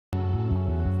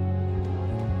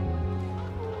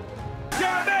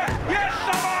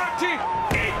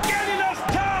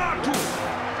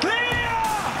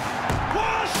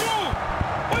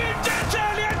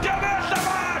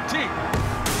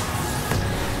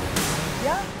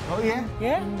Yeah. Oh, yeah?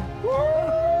 Yeah.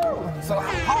 Woo! So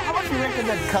how much do you reckon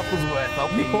that cup is worth?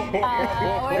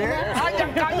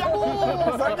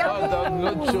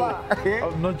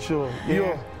 I'm not sure.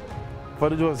 Yeah.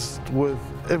 But it was worth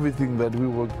everything that we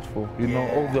worked for. You know,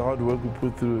 all the hard work we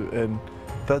put through, and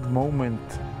that moment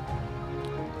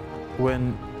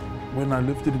when I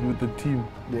lifted it with the team.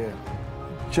 Yeah.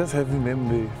 Just having them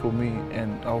there for me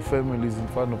and our families in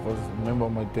front of us. Remember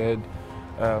my dad,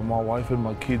 my wife and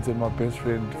my kids and my best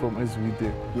friend from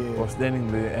Eswite was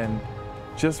standing there, and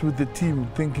just with the team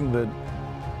thinking that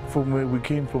from where we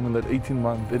came from in that 18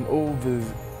 months and all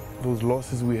those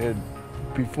losses we had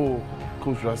before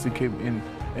Coach Rassie came in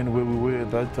and where we were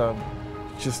at that time,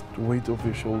 just weight off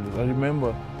your shoulders. I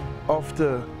remember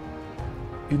after,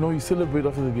 you know, you celebrate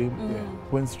after the game,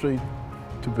 went straight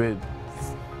to bed.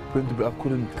 Went to bed, I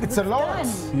couldn't. It's a lot.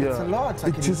 Yeah. It's a lot.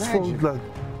 It just felt like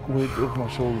weight off my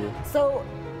shoulder. So,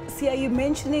 Siya, you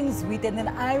mentioning Zwide, and then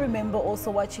I remember also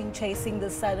watching Chasing the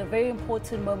Sun, a very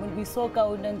important moment. We saw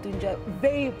Kaunda Ndunja,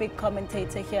 very big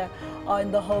commentator here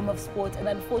on the Home of Sport, and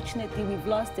unfortunately we've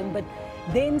lost him. But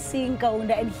then seeing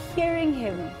Kaunda and hearing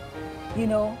him, you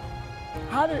know,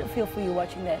 how did it feel for you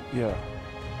watching that? Yeah.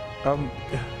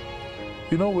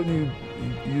 You know, when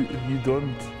you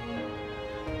don't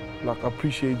like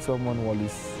appreciate someone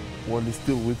while he's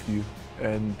still with you,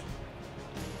 and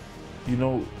you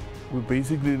know, we're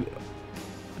basically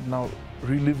now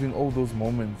reliving all those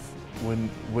moments when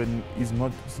he's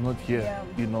not here,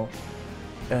 you know,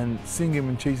 and seeing him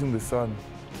in Chasing the Sun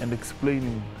and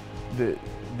explaining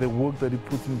the work that he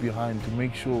put in behind to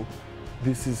make sure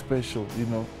this is special, you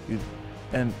know,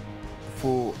 and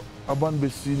for Aban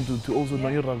Besin to also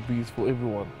know rugby is for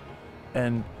everyone.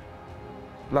 And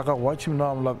like I watch him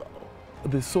now, I'm like,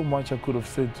 there's so much I could have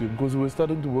said to him, because we were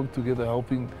starting to work together,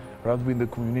 helping rugby in the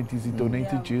communities. He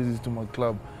donated jerseys to my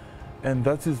club, and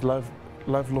that's his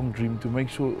lifelong dream, to make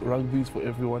sure rugby is for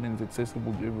everyone and it's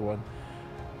accessible to everyone.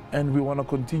 And we want to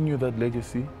continue that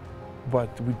legacy,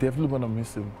 but we definitely want to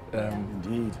miss him.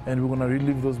 Indeed. And we're going to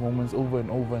relive those moments over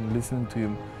and over and listen to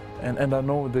him. And I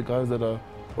know the guys that are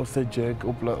Oster Jack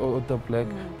or Otter Black,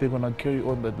 they're going to carry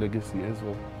on that legacy as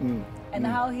well. And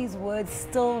how his words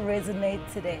still resonate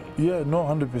today. Yeah, no,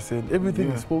 100%.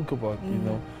 Everything he spoke about, you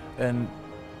know. And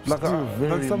like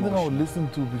that's something I would listen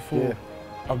to before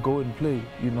I go and play,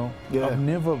 you know. I've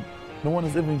never, no one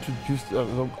has ever introduced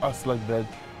us like that.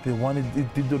 They wanted,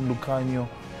 it did on Lucanio,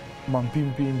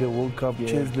 Mampimpi in the World Cup,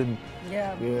 Cheslin.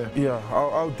 Yeah. Yeah,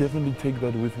 I'll definitely take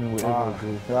that with me wherever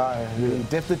I go.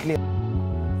 Definitely.